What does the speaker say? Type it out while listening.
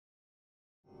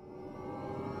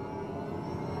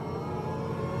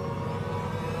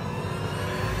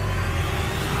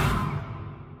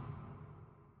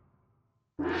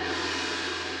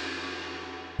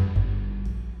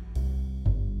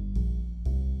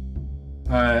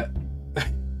Uh,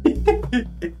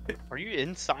 Are you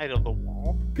inside of the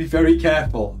wall? be very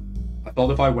careful. I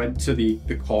thought if I went to the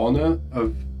corner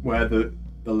of where the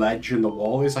ledge and the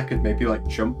wall is, I could maybe like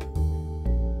jump.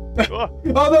 Oh,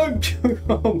 Oh no!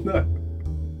 Oh no!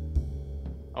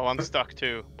 oh, I'm stuck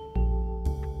too.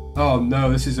 Oh no,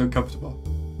 this is uncomfortable.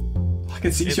 I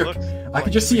can see your. I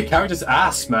can just see your character's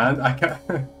ass, man. I can.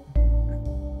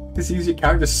 I can see your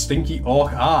character's stinky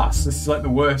orc ass. This is like the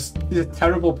worst. This is a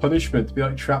terrible punishment to be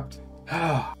like trapped.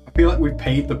 I feel like we've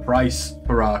paid the price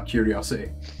for our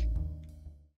curiosity.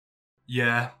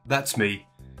 Yeah, that's me.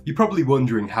 You're probably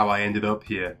wondering how I ended up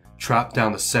here, trapped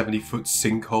down a 70-foot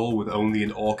sinkhole with only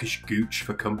an orcish gooch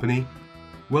for company.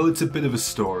 Well, it's a bit of a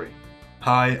story.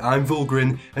 Hi, I'm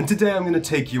Vulgrin, and today I'm going to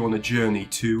take you on a journey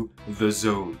to the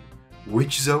Zone.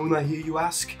 Which zone, I hear you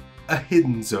ask? A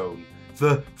hidden zone.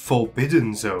 The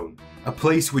Forbidden Zone. A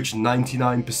place which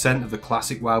 99% of the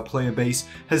classic WoW player base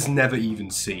has never even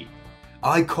seen.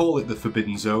 I call it the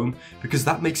Forbidden Zone because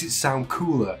that makes it sound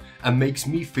cooler and makes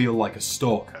me feel like a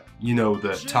stalker. You know,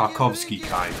 the Tarkovsky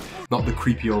kind, not the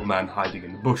creepy old man hiding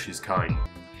in the bushes kind.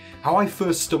 How I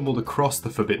first stumbled across the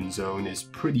Forbidden Zone is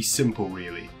pretty simple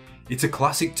really. It's a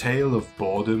classic tale of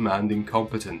boredom and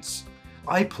incompetence.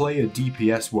 I play a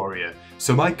DPS warrior,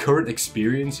 so my current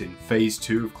experience in Phase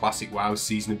 2 of Classic WoW's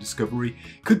Season of Discovery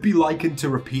could be likened to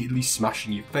repeatedly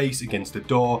smashing your face against a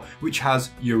door which has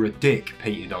 "You're a dick"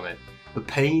 painted on it. The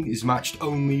pain is matched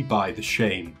only by the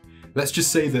shame. Let's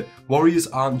just say that warriors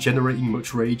aren't generating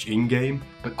much rage in-game,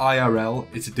 but IRL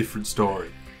it's a different story.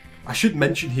 I should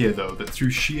mention here though that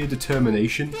through sheer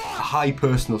determination, a high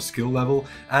personal skill level,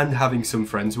 and having some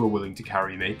friends who are willing to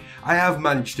carry me, I have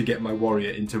managed to get my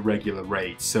warrior into regular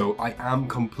raids, so I am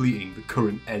completing the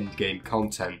current endgame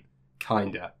content.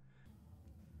 Kinda.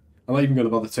 I'm not even going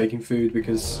to bother taking food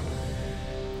because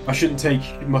I shouldn't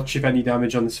take much if any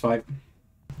damage on this fight.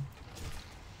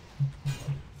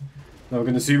 Now we're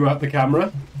going to zoom out the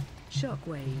camera.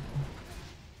 Shockwave.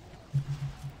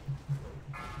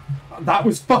 That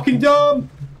was fucking dumb!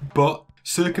 But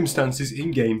circumstances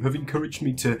in-game have encouraged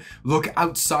me to look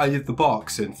outside of the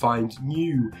box and find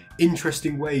new,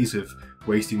 interesting ways of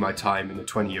wasting my time in a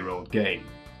 20-year-old game.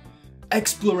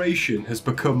 Exploration has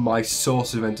become my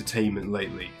source of entertainment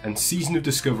lately, and Season of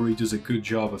Discovery does a good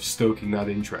job of stoking that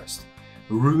interest.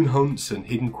 Rune hunts and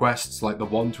hidden quests like the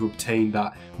one to obtain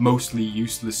that mostly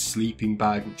useless sleeping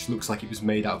bag which looks like it was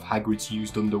made out of Hagrid's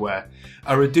used underwear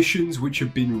are additions which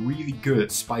have been really good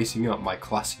at spicing up my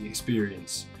classic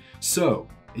experience. So,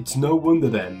 it's no wonder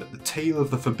then that the tale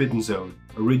of the Forbidden Zone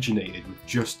originated with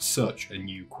just such a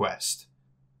new quest.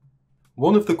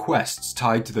 One of the quests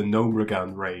tied to the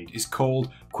Gnomeregan raid is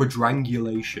called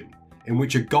Quadrangulation, in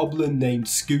which a goblin named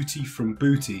Scooty from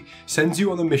Booty sends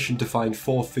you on a mission to find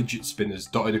 4 fidget spinners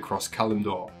dotted across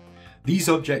Kalimdor. These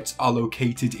objects are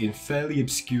located in fairly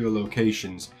obscure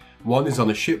locations. One is on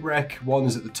a shipwreck, one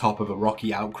is at the top of a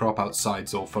rocky outcrop outside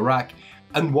Zul'Farrak,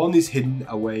 and one is hidden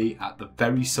away at the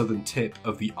very southern tip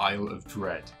of the Isle of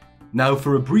Dread. Now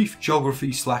for a brief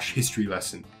geography/history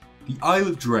lesson. The Isle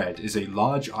of Dread is a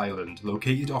large island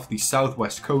located off the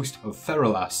southwest coast of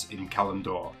Feralas in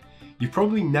Kalimdor. You've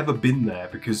probably never been there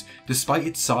because despite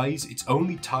its size, it's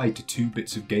only tied to 2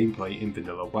 bits of gameplay in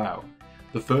vanilla WoW.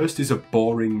 The first is a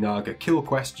boring Naga kill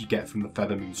quest you get from the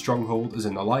Feathermoon Stronghold as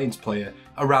an Alliance player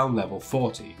around level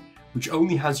 40, which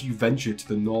only has you venture to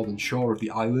the northern shore of the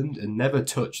island and never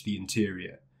touch the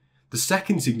interior. The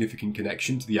second significant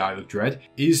connection to the Isle of Dread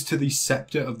is to the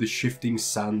Scepter of the Shifting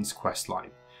Sands questline,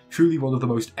 truly one of the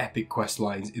most epic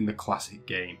questlines in the classic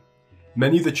game.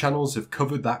 Many of the channels have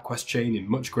covered that quest chain in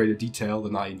much greater detail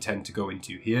than I intend to go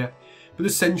into here, but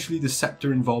essentially the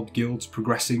Scepter involved guilds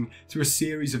progressing through a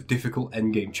series of difficult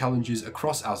endgame challenges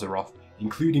across Azeroth,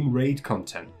 including raid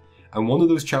content, and one of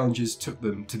those challenges took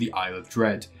them to the Isle of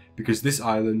Dread, because this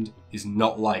island is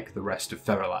not like the rest of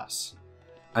Feralas.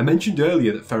 I mentioned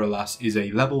earlier that Feralas is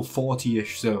a level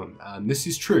 40-ish zone, and this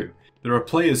is true. There are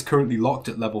players currently locked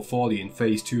at level 40 in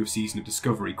Phase 2 of Season of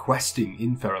Discovery questing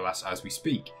in Feralas as we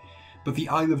speak. But the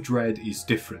Isle of Dread is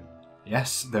different.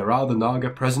 Yes, there are the Naga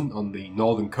present on the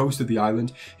northern coast of the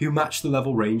island who match the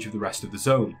level range of the rest of the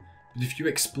zone, but if you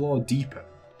explore deeper,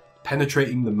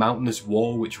 penetrating the mountainous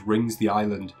wall which rings the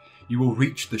island, you will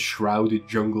reach the shrouded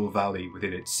jungle valley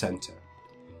within its centre.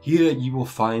 Here you will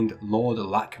find Lord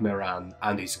Lakmeran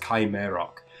and his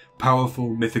Chimerok, powerful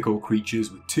mythical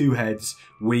creatures with 2 heads,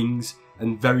 wings,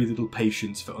 and very little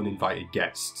patience for uninvited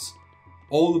guests.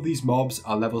 All of these mobs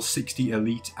are level 60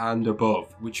 elite and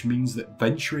above, which means that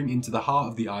venturing into the heart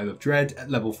of the Isle of Dread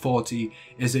at level 40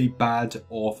 is a bad,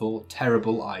 awful,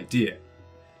 terrible idea.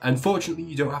 Unfortunately,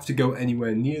 you don't have to go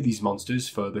anywhere near these monsters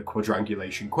for the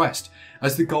quadrangulation quest,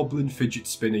 as the goblin fidget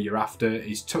spinner you're after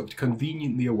is tucked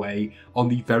conveniently away on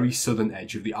the very southern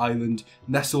edge of the island,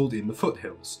 nestled in the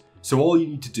foothills. So all you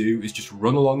need to do is just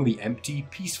run along the empty,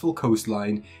 peaceful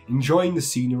coastline, enjoying the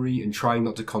scenery and trying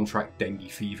not to contract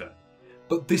dengue fever.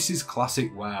 But this is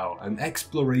classic WoW, an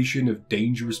exploration of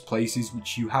dangerous places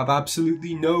which you have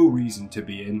absolutely no reason to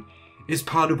be in, is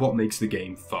part of what makes the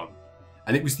game fun.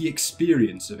 And it was the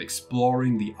experience of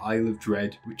exploring the Isle of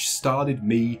Dread which started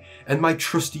me and my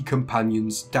trusty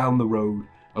companions down the road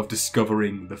of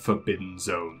discovering the Forbidden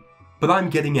Zone. But I'm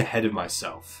getting ahead of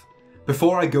myself.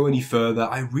 Before I go any further,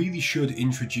 I really should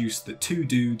introduce the two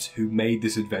dudes who made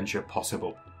this adventure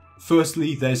possible.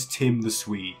 Firstly, there's Tim the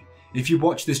Swede. If you've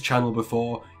watched this channel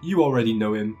before, you already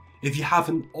know him. If you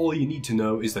haven't, all you need to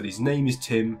know is that his name is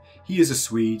Tim, he is a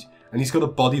Swede, and he's got a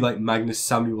body like Magnus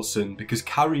Samuelsson because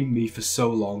carrying me for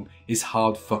so long is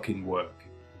hard fucking work.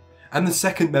 And the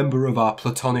second member of our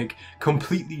platonic,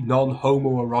 completely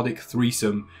non-homoerotic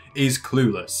threesome is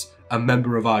Clueless, a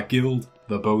member of our guild,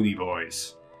 the Bony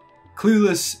Boys.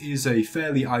 Clueless is a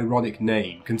fairly ironic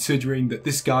name, considering that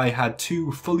this guy had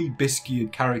two fully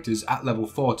biscued characters at level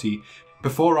 40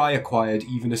 before I acquired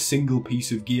even a single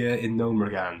piece of gear in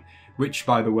Gnomeregan, which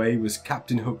by the way was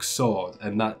Captain Hook's sword,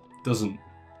 and that doesn't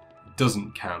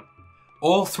count.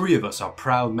 All three of us are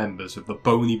proud members of the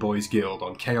Bony Boys Guild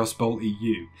on Chaos Bolt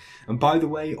EU, and by the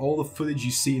way, all the footage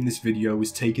you see in this video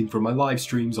was taken from my live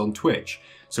streams on Twitch,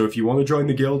 so if you want to join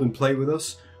the guild and play with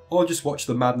us, or just watch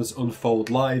the madness unfold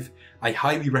live, I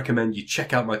highly recommend you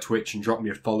check out my Twitch and drop me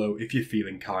a follow if you're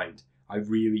feeling kind. I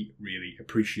really, really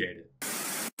appreciate it.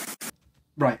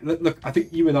 Right, look, I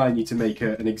think you and I need to make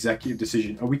an executive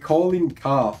decision. Are we calling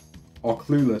Carth or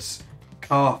Clueless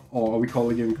Carth, or are we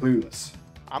calling him Clueless?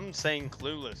 I'm saying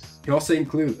Clueless. You're saying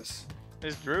Clueless?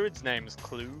 His druid's name is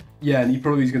Clue. Yeah, and he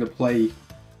probably is going to play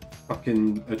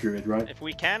fucking a druid, right? If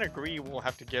we can't agree, we'll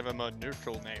have to give him a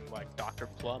neutral name, like Dr.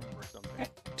 Plum or something.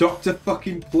 Dr.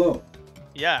 fucking Plum.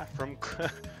 Yeah, from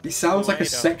He sounds like a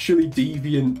sexually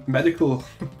deviant medical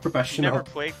professional. You never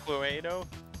played Cluedo?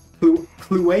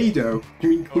 Cluedo? You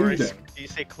mean Cluedo? Do you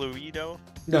say Cluedo?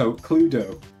 No,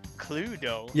 Cluedo.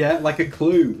 Cluedo? Yeah, like a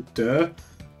clue, duh.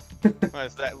 What,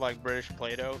 is that like British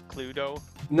Play-Doh? Cluedo?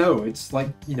 No, it's like,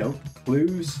 you know,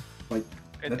 clues. Like,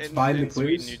 let's find the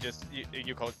clues. Sweden,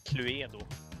 you call it Cluedo.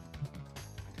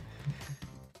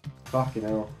 Fucking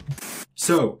hell.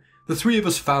 So, the three of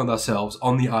us found ourselves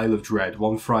on the Isle of Dread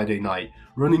one Friday night,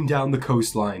 running down the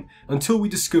coastline until we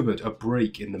discovered a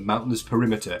break in the mountainous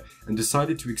perimeter and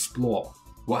decided to explore.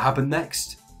 What happened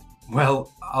next?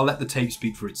 Well, I'll let the tape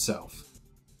speak for itself.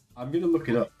 I'm gonna look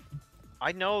it up.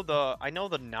 I know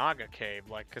the Naga cave,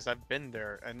 like, cause I've been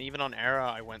there, and even on Era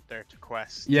I went there to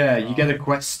quest. Yeah, you get a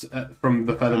quest from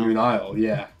the Feather Moon Isle.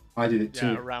 Yeah, I did it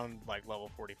too. Yeah, around like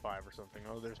level 45 or something.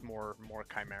 Oh, there's more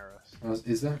chimeras.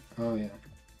 Is there? Oh yeah.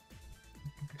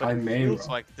 But it feels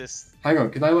like this. Hang on,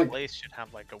 can I like? Place should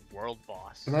have like a world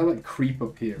boss. Can I like creep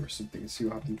up here or something and see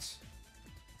what happens?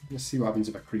 Let's see what happens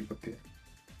if I creep up here.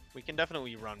 We can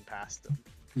definitely run past them.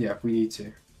 Yeah, if we need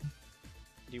to.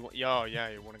 You want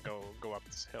to go up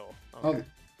this hill. Okay.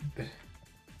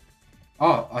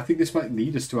 Oh, I think this might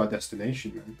lead us to our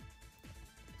destination, man.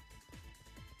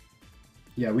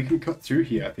 Yeah, we can cut through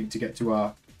here, I think, to get to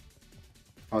our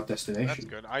destination. That's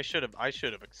good. I should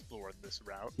have explored this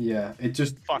route. Yeah, it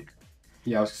just... Fuck.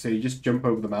 Yeah, I was gonna say, you just jump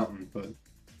over the mountain, but...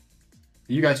 Are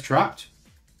you guys trapped?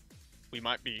 We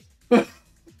might be.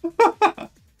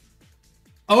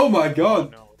 Oh my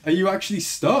god! No. Are you actually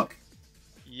stuck?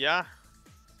 Yeah.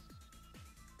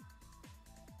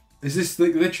 Is this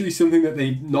like literally something that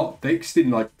they've not fixed in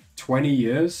like 20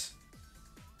 years?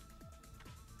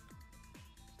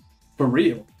 For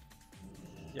real?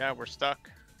 Yeah, we're stuck.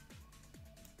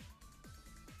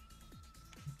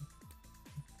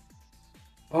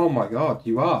 Oh my god,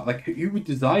 you are. Like, who would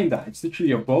design that? It's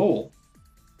literally a bowl.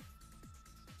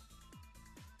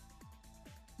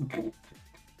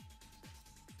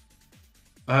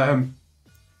 Oh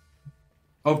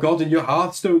god, and your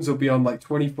Hearthstones will be on like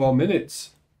 24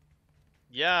 minutes.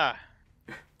 Yeah.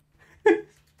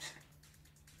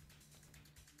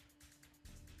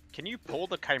 Can you pull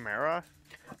the Chimera?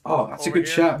 Oh, that's a good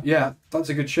shout. Yeah, that's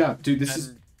a good shout. Dude, this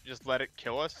is... just let it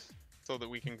kill us so that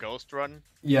we can ghost run?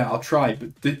 Yeah, I'll try,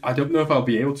 but I don't know if I'll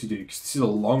be able to do, because this is a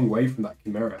long way from that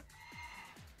Chimera.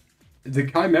 The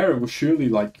Chimera will surely,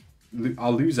 like...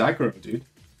 I'll lose aggro, dude.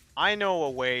 I know a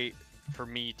way for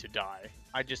me to die.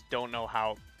 I just don't know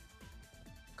how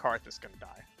Karth is gonna die.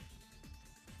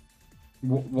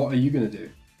 What are you gonna do?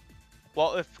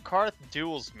 Well, if Karth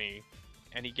duels me,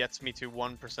 and he gets me to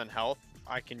 1% health,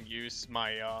 I can use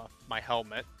my my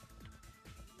helmet,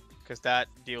 because that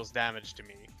deals damage to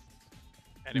me,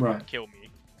 and it Right. would kill me.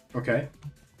 Okay.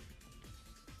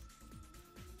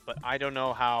 But I don't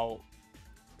know how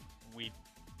we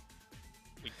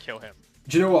kill him.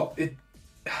 Do you know what?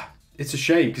 It's a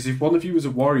shame, because if one of you was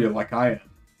a warrior like I am,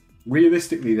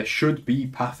 realistically there should be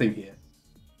pathing here.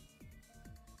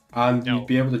 And No. you'd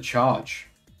be able to charge.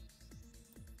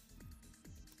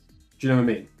 Do you know what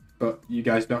I mean? But you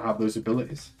guys don't have those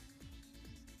abilities.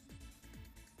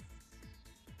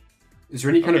 Is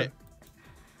there any kind of...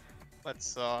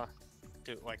 Let's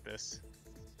do it like this.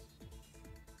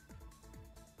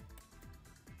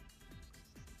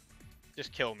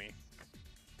 Just kill me.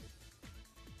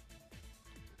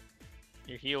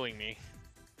 You're healing me.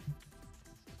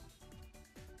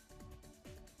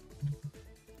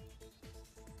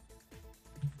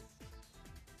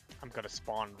 I'm gonna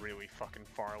spawn really fucking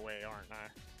far away, aren't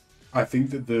I? I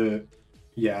think that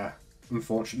yeah,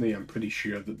 unfortunately I'm pretty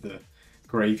sure that the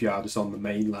graveyard is on the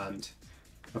mainland,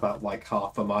 about like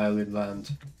half a mile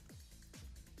inland.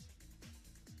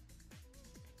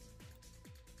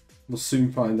 We'll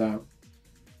soon find out.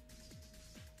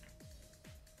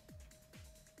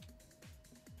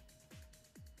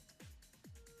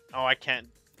 Oh, I can't.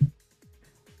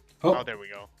 Oh, Oh, there we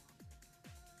go.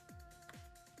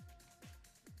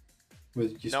 where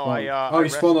did you No, spawn? I You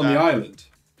spawned on the rest island.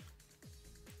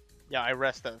 Yeah, I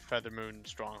rest at Feather Moon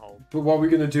Stronghold. But what are we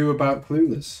going to do about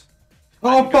Clueless?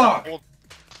 Oh, fuck!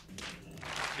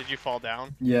 Did you fall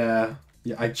down? Yeah,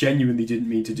 I genuinely didn't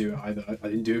mean to do it either. I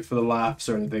didn't do it for the laughs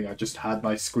or anything. I just had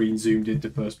my screen zoomed into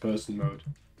first-person mode.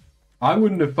 I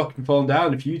wouldn't have fucking fallen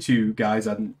down if you two guys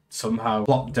hadn't somehow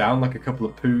plopped down like a couple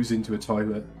of poos into a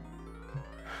toilet.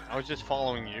 I was just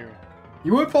following you.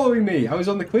 You weren't following me. I was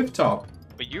on the cliff top.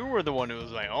 But you were the one who was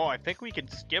like, oh, I think we can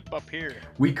skip up here.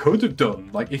 We could have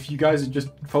done. Like, if you guys had just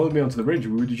followed me onto the ridge,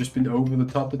 we would have just been over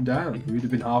the top and down. We would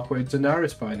have been halfway to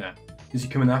Naris by now. Is he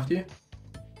coming after you?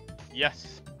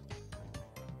 Yes.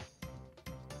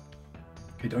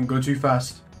 Okay, don't go too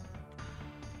fast.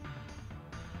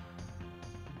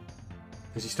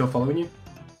 Is he still following you?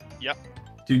 Yep.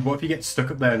 Dude, what if he gets stuck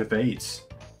up there and evades?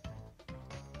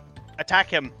 Attack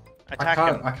him. Attack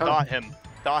can't, him. I can't. Dot him.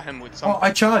 Dot him with something. Oh,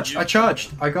 I charged! I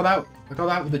charged! I got out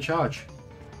with the charge.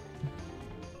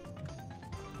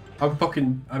 I'm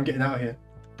getting out of here.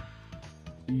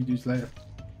 See you dudes later.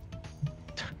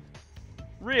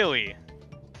 Really?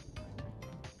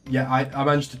 Yeah, I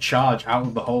managed to charge out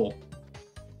of the hole.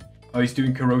 Oh, he's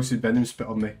doing corrosive venom spit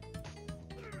on me.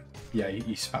 Yeah,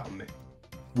 he spat on me.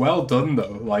 Well done,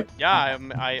 though. Like, Yeah,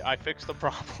 I fixed the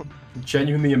problem.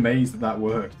 genuinely amazed that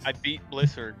worked. I beat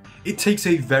Blizzard. It takes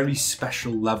a very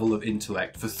special level of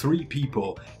intellect for 3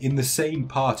 people in the same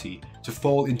party to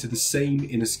fall into the same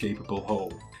inescapable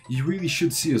hole. You really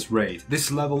should see us raid.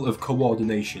 This level of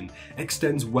coordination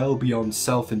extends well beyond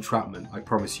self-entrapment, I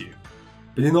promise you.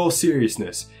 But in all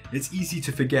seriousness, it's easy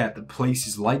to forget that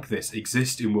places like this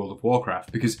exist in World of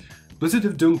Warcraft because Blizzard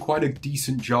have done quite a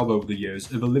decent job over the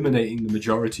years of eliminating the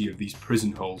majority of these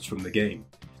prison holes from the game.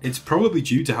 It's probably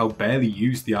due to how barely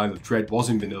used the Isle of Dread was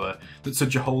in vanilla that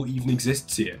such a hole even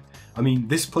exists here. I mean,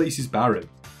 this place is barren.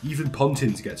 Even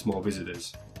Pontins gets more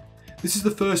visitors. This is the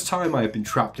first time I have been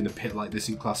trapped in a pit like this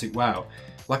in Classic WoW.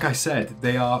 Like I said,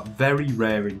 they are very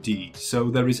rare indeed, so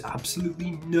there is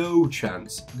absolutely no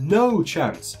chance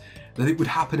that it would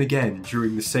happen again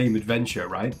during the same adventure,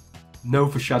 right? No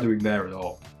foreshadowing there at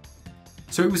all.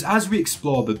 So it was as we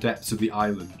explored the depths of the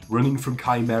island, running from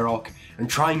Chimerok and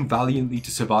trying valiantly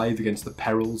to survive against the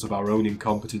perils of our own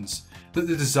incompetence, that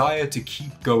the desire to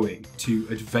keep going, to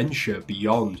adventure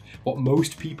beyond what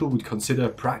most people would consider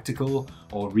practical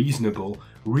or reasonable,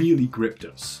 really gripped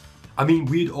us. I mean,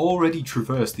 we had already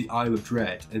traversed the Isle of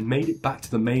Dread and made it back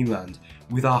to the mainland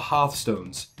with our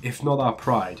hearthstones, if not our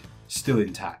pride, still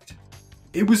intact.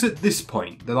 It was at this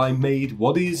point that I made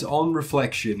what is, on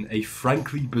reflection, a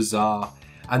frankly bizarre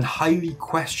and highly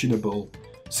questionable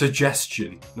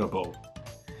suggestionable.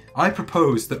 I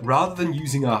proposed that rather than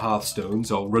using our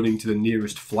hearthstones or running to the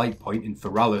nearest flight point in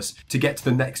Feralis to get to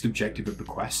the next objective of the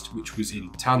quest, which was in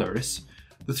Tanaris,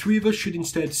 the 3 of us should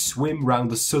instead swim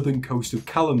round the southern coast of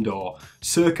Kalimdor,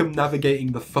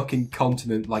 circumnavigating the fucking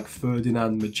continent like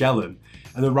Ferdinand Magellan,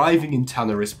 and arriving in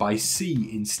Tanaris by sea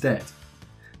instead.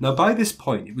 Now by this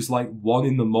point it was like 1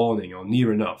 in the morning or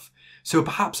near enough, so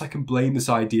perhaps I can blame this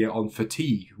idea on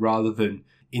fatigue rather than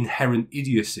inherent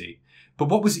idiocy. But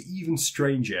what was even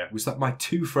stranger was that my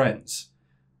 2 friends,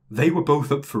 they were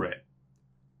both up for it.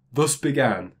 Thus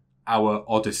began our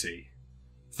odyssey.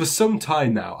 For some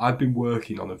time now, I've been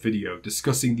working on a video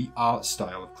discussing the art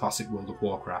style of classic World of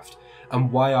Warcraft and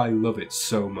why I love it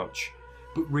so much.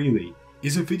 But really,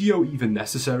 is a video even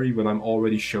necessary when I'm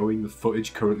already showing the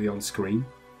footage currently on screen?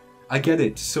 I get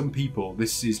it, to some people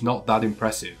this is not that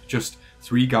impressive, just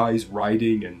 3 guys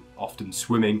riding and often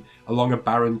swimming along a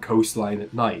barren coastline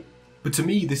at night. But to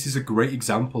me this is a great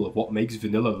example of what makes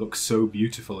vanilla look so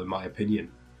beautiful in my opinion.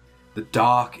 The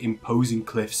dark, imposing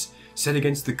cliffs set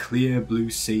against the clear blue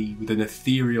sea with an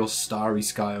ethereal starry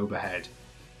sky overhead.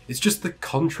 It's just the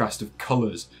contrast of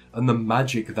colours and the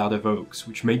magic that evokes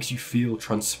which makes you feel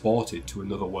transported to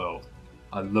another world.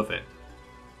 I love it.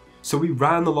 So we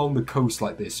ran along the coast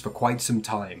like this for quite some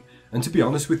time, and to be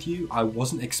honest with you, I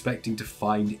wasn't expecting to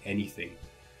find anything.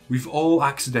 We've all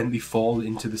accidentally fallen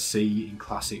into the sea in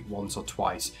Classic once or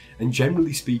twice, and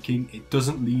generally speaking, it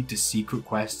doesn't lead to secret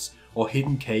quests or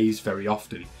hidden caves very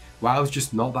often. WoW's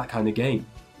just not that kind of game.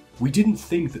 We didn't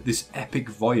think that this epic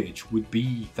voyage would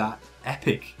be that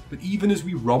epic, but even as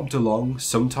we romped along,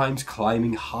 sometimes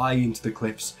climbing high into the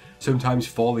cliffs, sometimes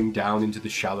falling down into the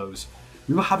shallows,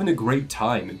 we were having a great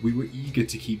time and we were eager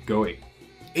to keep going.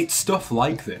 It's stuff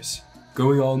like this,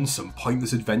 going on some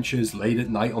pointless adventures late at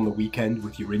night on the weekend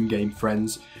with your in-game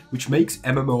friends, which makes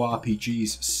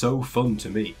MMORPGs so fun to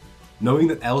me. Knowing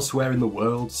that elsewhere in the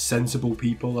world, sensible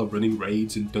people are running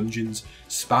raids and dungeons,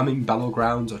 spamming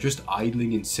battlegrounds or just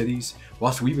idling in cities,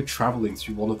 whilst we were travelling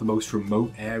through one of the most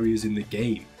remote areas in the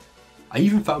game. I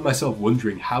even found myself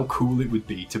wondering how cool it would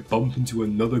be to bump into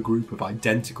another group of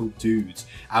identical dudes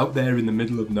out there in the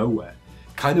middle of nowhere.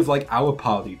 Kind of like our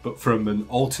party, but from an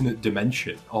alternate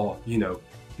dimension, or, you know,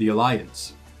 the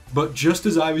Alliance. But just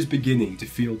as I was beginning to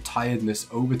feel tiredness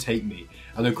overtake me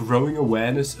and a growing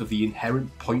awareness of the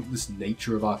inherent pointless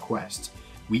nature of our quest,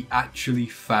 we actually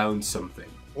found something.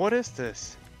 What is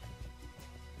this?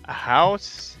 A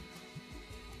house?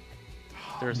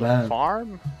 There's a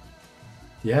farm?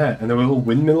 Yeah, and a little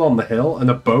windmill on the hill and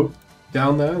a boat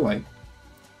down there, like...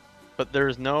 But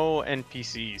there's no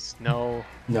NPCs, no...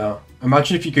 No.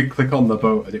 Imagine if you could click on the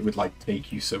boat and it would, like,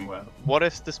 take you somewhere. What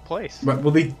is this place? Right,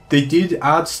 well, they did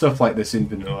add stuff like this in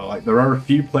vanilla. Like, there are a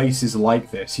few places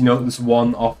like this. You know, there's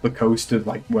one off the coast of,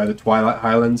 like, where the Twilight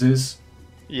Highlands is?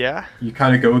 Yeah? You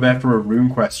kind of go there for a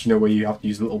rune quest, you know, where you have to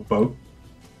use a little boat.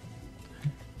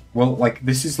 Well, like,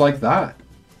 this is like that.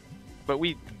 But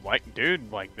we... Like,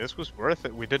 dude, like, this was worth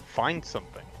it. We did find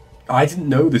something. I didn't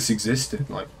know this existed,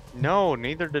 like... No,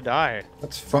 neither did I.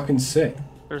 That's fucking sick.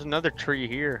 There's another tree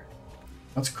here.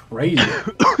 That's crazy.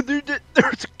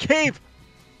 There's a cave!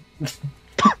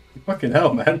 Fucking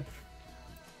hell, man.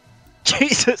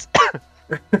 Jesus!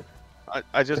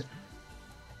 I just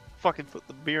fucking put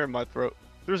the beer in my throat.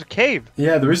 There's a cave!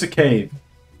 Yeah, there is a cave.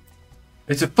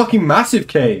 It's a fucking massive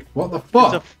cave. What the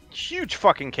fuck? It's a huge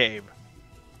fucking cave.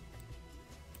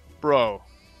 Bro.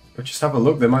 But just have a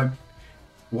look, there might...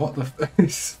 What the f...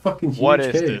 This fucking huge What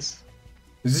is cave. this?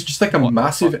 Is this just like a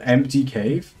massive empty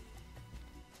cave?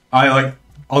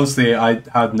 Honestly, I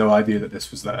had no idea that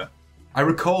this was there. I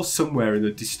recall somewhere in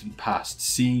the distant past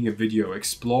seeing a video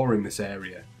exploring this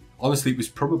area. Honestly, it was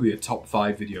probably a top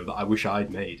 5 video that I wish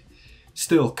I'd made.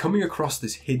 Still, coming across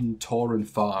this hidden Tauren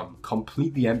farm,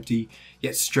 completely empty,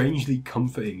 yet strangely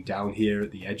comforting down here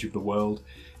at the edge of the world,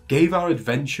 gave our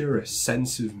adventure a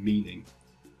sense of meaning.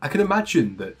 I can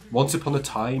imagine that once upon a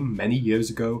time, many years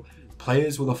ago,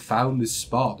 players will have found this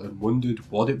spot and wondered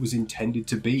what it was intended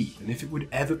to be and if it would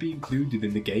ever be included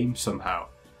in the game somehow.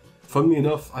 Funnily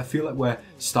enough, I feel like we're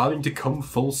starting to come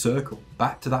full circle,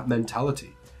 back to that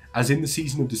mentality, as in the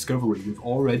Season of Discovery we've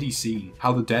already seen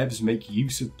how the devs make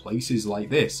use of places like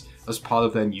this as part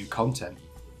of their new content.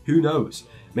 Who knows,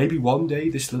 maybe one day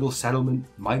this little settlement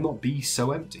might not be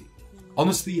so empty.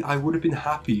 Honestly, I would have been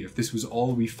happy if this was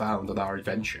all we found on our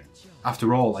adventure.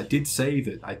 After all, I did say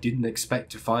that I didn't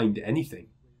expect to find anything.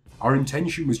 Our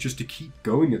intention was just to keep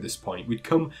going at this point. We'd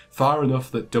come far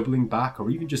enough that doubling back or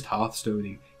even just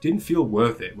hearthstoning didn't feel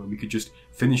worth it when we could just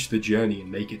finish the journey and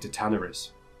make it to Tanarus.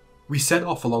 We set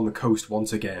off along the coast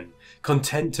once again,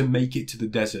 content to make it to the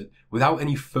desert without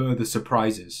any further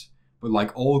surprises. But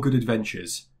like all good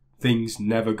adventures, things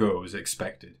never go as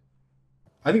expected.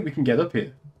 I think we can get up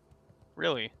here.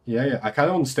 Really? Yeah. I kind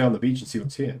of want to stay on the beach and see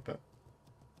what's here, but...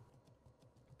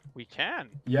 We can.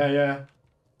 Yeah.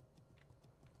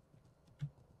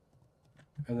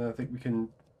 And then I think we can...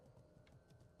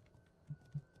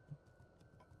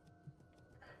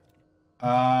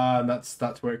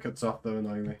 that's where it cuts off, though,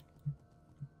 annoyingly.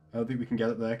 I don't think we can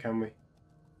get up there, can we?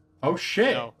 Oh,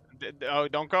 shit! No. Oh,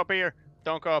 don't go up here.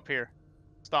 Don't go up here.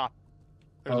 Stop.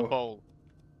 There's a bowl.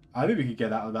 I think we could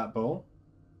get out of that bowl.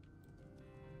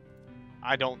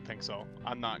 I don't think so.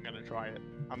 I'm not gonna try it.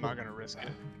 I'm not gonna risk it.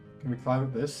 Can we climb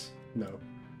up this? No.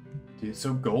 Dude, it's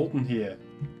so golden here.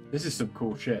 This is some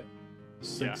cool shit.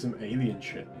 It's like some alien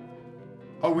shit.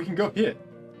 Oh, we can go up here.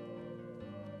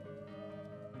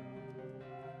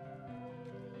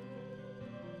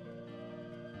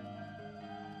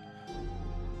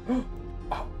 Oh,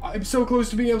 I'm so close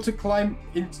to being able to climb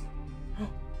in.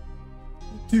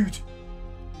 Dude,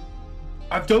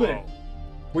 I've done it.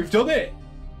 We've done it.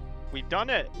 We've done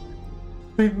it.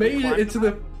 We've made it into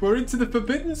the. We're into the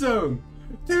Forbidden Zone.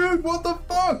 Dude, what the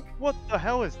fuck? What the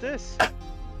hell is this?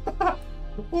 Whoa.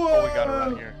 Oh, we gotta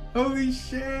run here. Holy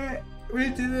shit. We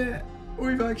did it.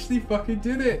 We've actually fucking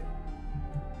did it.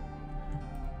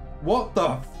 What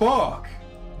the fuck?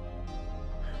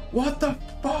 What the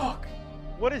fuck?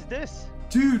 What is this?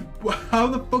 Dude, how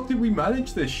the fuck did we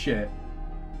manage this shit?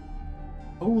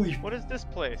 Holy What is this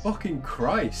place? fucking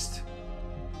Christ.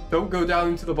 Don't go down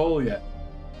into the bowl yet.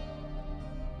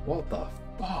 What the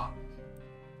fuck?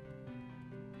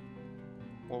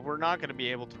 Well, we're not gonna be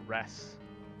able to rest.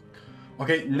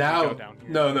 Okay, now...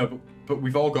 No, but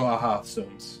we've all got our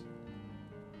Hearthstones.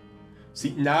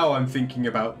 See, now I'm thinking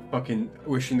about fucking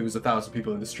wishing there was 1,000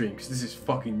 people in the stream, because this is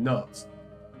fucking nuts.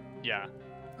 Yeah.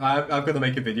 I'm gonna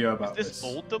make a video about this. Is this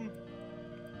Oldham?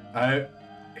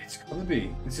 It's gonna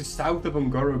be. This is south of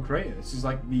Ungoro Crater. This is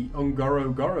like the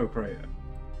Ungoro Crater.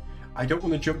 I don't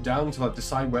want to jump down until I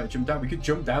decide where to jump down. We could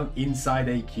jump down inside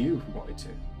AQ if we wanted to.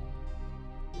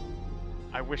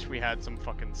 I wish we had some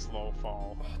fucking slow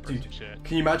fall. Dude, shit.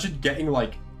 can you imagine getting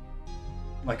like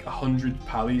 100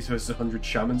 Pallies versus 100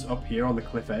 Shamans up here on the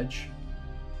cliff edge?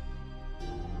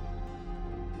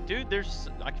 Dude,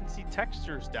 I can see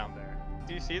textures down there.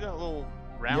 Do you see that little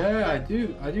round? Yeah,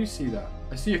 thing? I do see that.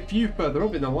 I see a few further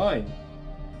up in the line.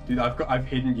 Dude, I've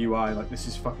hidden UI, like this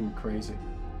is fucking crazy.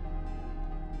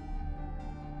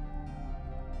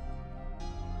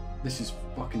 This is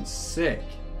fucking sick.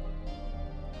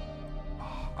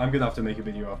 I'm gonna have to make a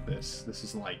video of this. This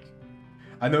is like...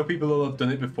 I know people will have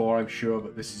done it before, I'm sure,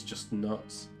 but this is just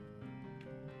nuts.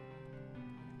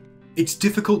 It's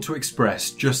difficult to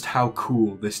express just how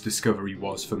cool this discovery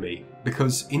was for me,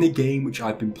 because in a game which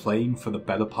I've been playing for the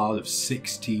better part of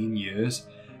 16 years,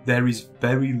 there is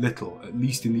very little, at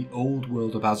least in the old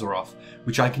world of Azeroth,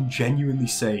 which I can genuinely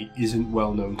say isn't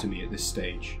well known to me at this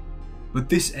stage. But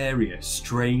this area,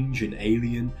 strange and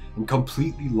alien and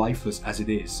completely lifeless as it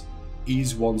is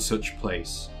one such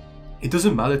place. It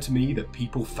doesn't matter to me that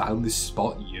people found this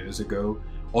spot years ago,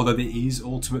 or that it is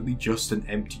ultimately just an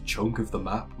empty chunk of the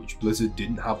map which Blizzard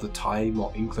didn't have the time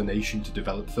or inclination to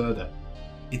develop further.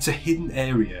 It's a hidden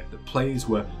area that players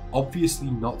were obviously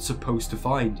not supposed to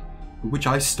find, but which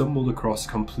I stumbled across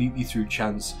completely through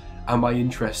chance and my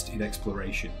interest in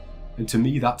exploration, and to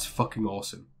me that's fucking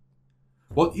awesome.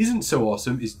 What isn't so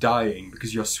awesome is dying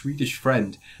because your Swedish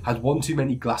friend had one too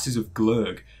many glasses of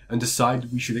glurg and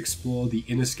decided we should explore the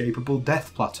inescapable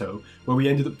death plateau where we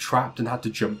ended up trapped and had to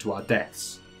jump to our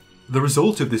deaths. The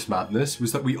result of this madness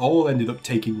was that we all ended up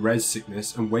taking res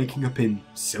sickness and waking up in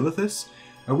Silithus,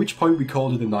 at which point we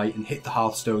called it a night and hit the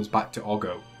Hearthstones back to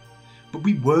Oggo. But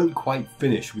we weren't quite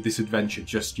finished with this adventure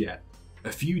just yet.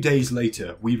 A few days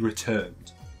later we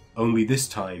returned, only this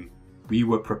time we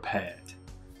were prepared.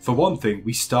 For one thing,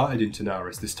 we started in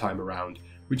Tanaris this time around,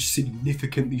 which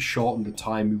significantly shortened the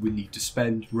time we would need to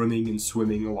spend running and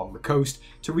swimming along the coast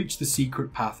to reach the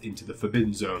secret path into the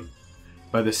Forbidden Zone.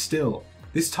 Better still,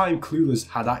 this time Clueless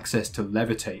had access to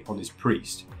levitate on his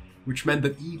priest, which meant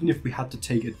that even if we had to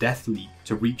take a death leap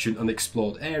to reach an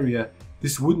unexplored area,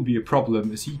 this wouldn't be a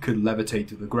problem as he could levitate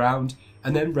to the ground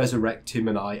and then resurrect him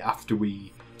and I after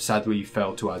we sadly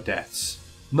fell to our deaths.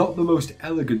 Not the most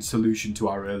elegant solution to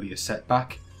our earlier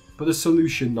setback, but a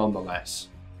solution nonetheless.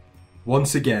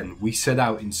 Once again, we set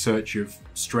out in search of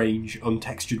strange,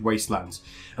 untextured wastelands,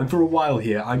 and for a while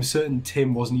here I'm certain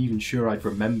Tim wasn't even sure I'd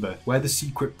remember where the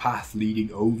secret path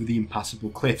leading over the impassable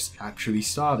cliffs actually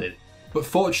started. But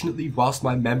fortunately, whilst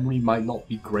my memory might not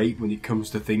be great when it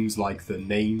comes to things like the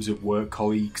names of work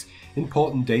colleagues,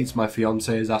 important dates my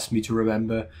fiancée has asked me to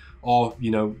remember, or,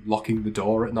 locking the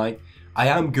door at night, I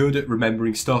am good at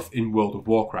remembering stuff in World of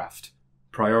Warcraft.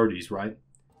 Priorities, right?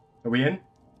 Are we in?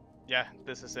 Yeah,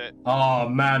 this is it. Oh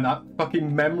man, that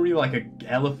fucking memory like an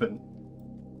elephant.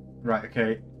 Right,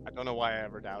 okay. I don't know why I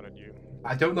ever doubted you.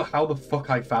 I don't know how the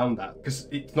fuck I found that, because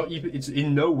it's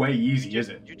in no way easy, is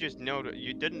it? You just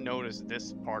you didn't notice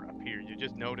this part up here. You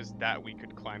just noticed that we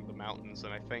could climb the mountains,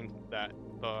 and I think that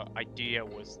the idea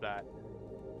was that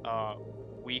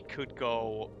we could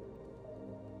go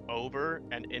over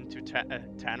and into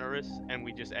Tanaris, and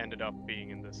we just ended up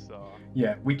being in this.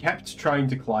 Yeah, we kept trying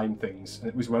to climb things, and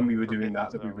it was when we were doing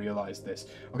that we realised this.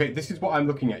 Okay, this is what I'm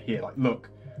looking at here. Like, look,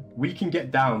 we can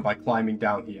get down by climbing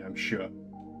down here, I'm sure.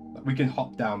 Like, we can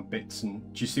hop down bits,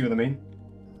 and do you see what I mean?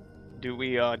 Do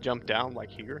we jump down like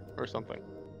here or something?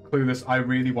 Clueless, I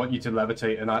really want you to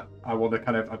levitate, and I want to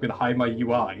kind of, I'm going to hide my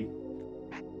UI,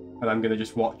 and I'm going to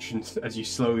just watch as you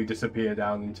slowly disappear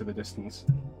down into the distance.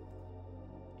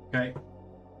 Okay.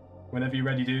 Whenever you're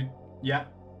ready, dude. Yeah.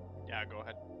 Yeah, go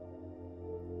ahead.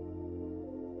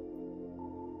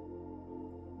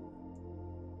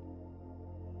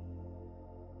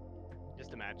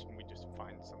 Just imagine we just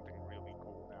find something really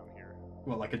cool down here.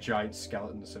 Well, like a giant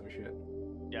skeleton or some shit.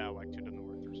 Yeah, like to the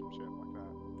north or some shit like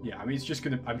that. Yeah, I mean, it's just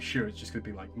gonna, I'm sure it's just gonna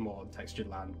be like more textured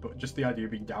land, but just the idea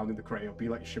of being down in the crater will be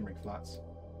like Shimmering Flats.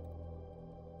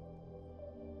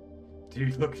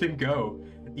 Dude, look at him go.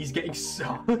 He's getting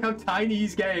so... Look how tiny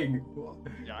he's getting.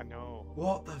 Yeah, I know.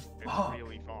 What the fuck? It's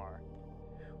really far.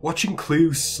 Watching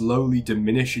Clue slowly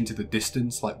diminish into the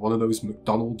distance like one of those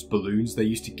McDonald's balloons they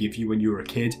used to give you when you were a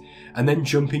kid, and then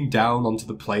jumping down onto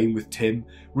the plane with Tim,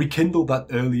 rekindled that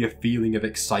earlier feeling of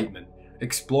excitement,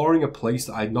 exploring a place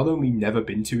that I'd not only never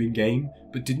been to in-game,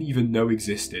 but didn't even know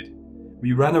existed.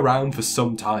 We ran around for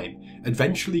some time,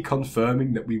 eventually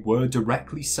confirming that we were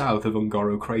directly south of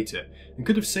Ungoro Crater, and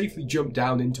could have safely jumped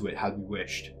down into it had we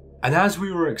wished. And as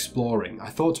we were exploring, I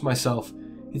thought to myself,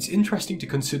 it's interesting to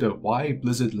consider why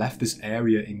Blizzard left this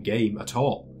area in-game at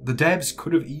all. The devs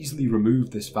could have easily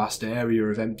removed this vast area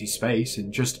of empty space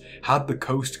and just had the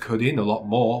coast cut in a lot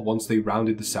more once they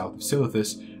rounded the south of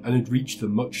Silithus and had reached the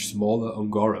much smaller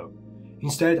Ungoro.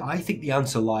 Instead, I think the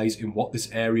answer lies in what this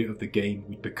area of the game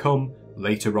would become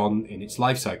later on in its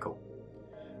life cycle.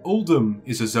 Uldum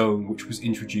is a zone which was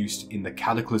introduced in the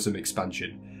Cataclysm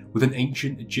expansion, with an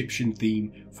ancient Egyptian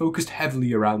theme focused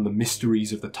heavily around the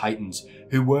mysteries of the Titans,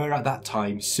 who were at that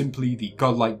time simply the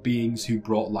godlike beings who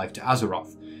brought life to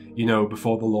Azeroth, you know,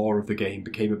 before the lore of the game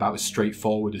became about as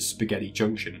straightforward as Spaghetti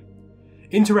Junction.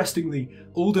 Interestingly,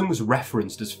 Uldum was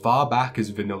referenced as far back as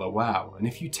Vanilla WoW, and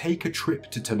if you take a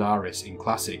trip to Tanaris in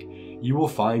Classic, you will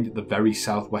find at the very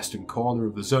southwestern corner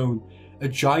of the zone a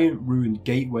giant ruined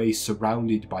gateway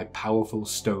surrounded by powerful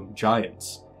stone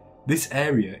giants. This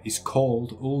area is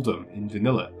called Uldum in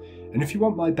Vanilla, and if you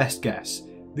want my best guess,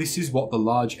 this is what the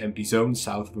large empty zone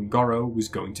south of Ungoro was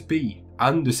going to be,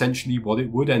 and essentially what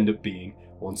it would end up being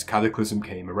once Cataclysm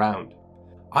came around.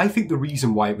 I think the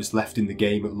reason why it was left in the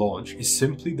game at launch is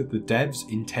simply that the devs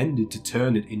intended to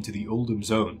turn it into the Uldum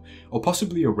zone, or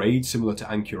possibly a raid similar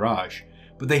to Anchorage,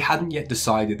 but they hadn't yet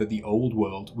decided that the old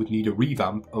world would need a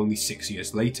revamp only 6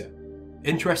 years later.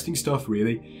 Interesting stuff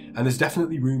really, and there's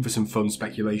definitely room for some fun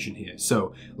speculation here,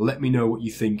 so let me know what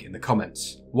you think in the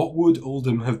comments. What would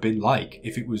Uldum have been like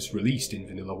if it was released in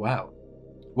Vanilla WoW?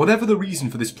 Whatever the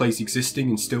reason for this place existing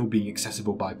and still being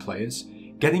accessible by players,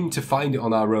 getting to find it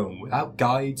on our own without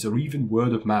guides or even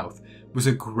word of mouth was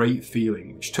a great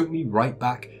feeling which took me right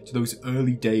back to those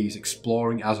early days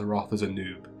exploring Azeroth as a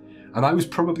noob. And I was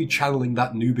probably channeling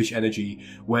that noobish energy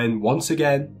when, once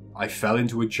again, I fell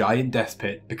into a giant death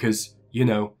pit because, you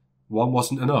know, one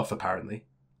wasn't enough apparently.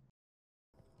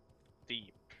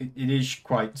 Steep. It is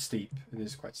quite steep. It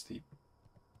is quite steep.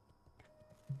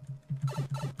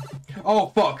 Oh,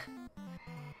 fuck!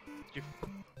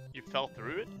 You fell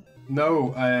through it?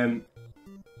 No,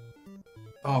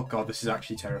 oh god, this is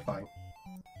actually terrifying.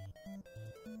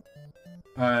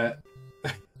 Are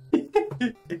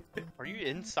you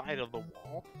inside of the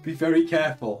wall? Be very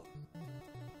careful.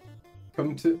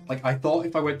 Come to, like, I thought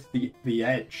if I went to the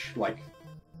edge, like,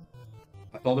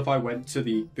 I thought if I went to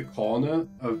the corner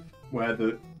of where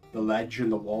the ledge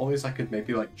and the wall is, I could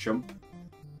maybe, like, jump.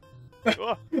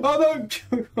 Oh no!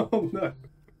 Oh no!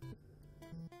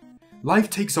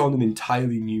 Life takes on an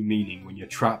entirely new meaning when you're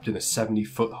trapped in a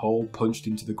 70-foot hole punched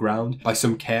into the ground by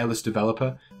some careless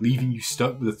developer, leaving you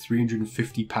stuck with a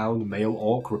 350-pound male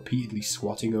orc repeatedly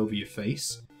squatting over your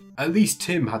face. At least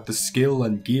Tim had the skill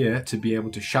and gear to be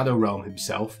able to shadow realm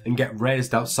himself and get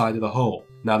rezzed outside of the hole.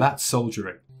 Now that's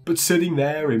soldiering. But sitting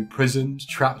there, imprisoned,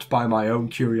 trapped by my own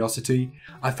curiosity,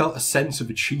 I felt a sense of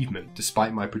achievement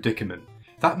despite my predicament.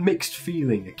 That mixed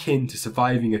feeling akin to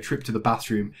surviving a trip to the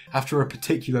bathroom after a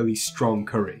particularly strong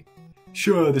curry.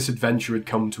 Sure, this adventure had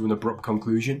come to an abrupt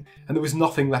conclusion, and there was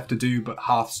nothing left to do but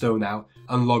Hearthstone out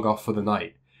and log off for the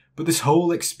night. But this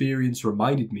whole experience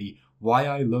reminded me why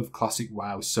I love Classic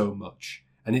WoW so much,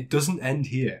 and it doesn't end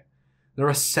here. There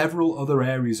are several other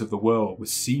areas of the world with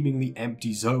seemingly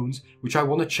empty zones which I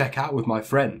want to check out with my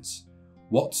friends.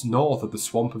 What's north of the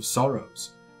Swamp of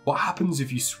Sorrows? What happens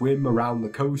if you swim around the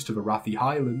coast of Arathi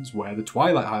Highlands where the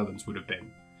Twilight Highlands would have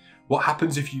been? What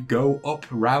happens if you go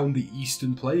up around the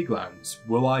Eastern Plaguelands?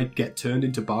 Will I get turned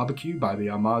into barbecue by the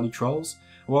Armani trolls?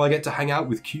 Or will I get to hang out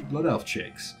with cute blood elf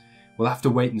chicks? We'll have to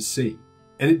wait and see.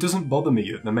 And it doesn't bother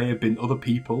me that there may have been other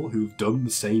people who've done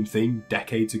the same thing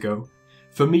decades ago.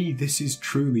 For me, this is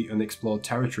truly unexplored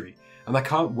territory, and I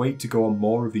can't wait to go on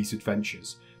more of these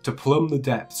adventures, to plumb the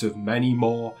depths of many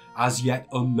more as yet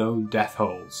unknown death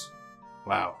holes.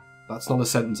 Wow, that's not a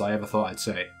sentence I ever thought I'd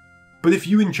say. But if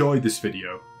you enjoyed this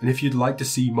video, and if you'd like to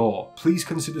see more, please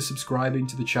consider subscribing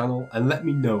to the channel and let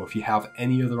me know if you have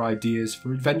any other ideas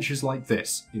for adventures like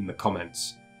this in the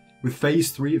comments. With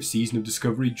Phase 3 of Season of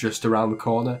Discovery just around the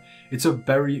corner, it's a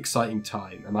very exciting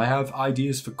time, and I have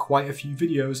ideas for quite a few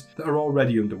videos that are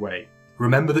already underway.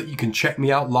 Remember that you can check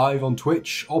me out live on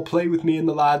Twitch, or play with me and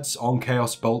the lads on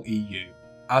Chaos Bolt EU.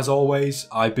 As always,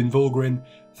 I've been Vulgrin,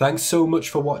 thanks so much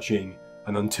for watching,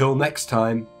 and until next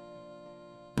time,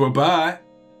 bye bye!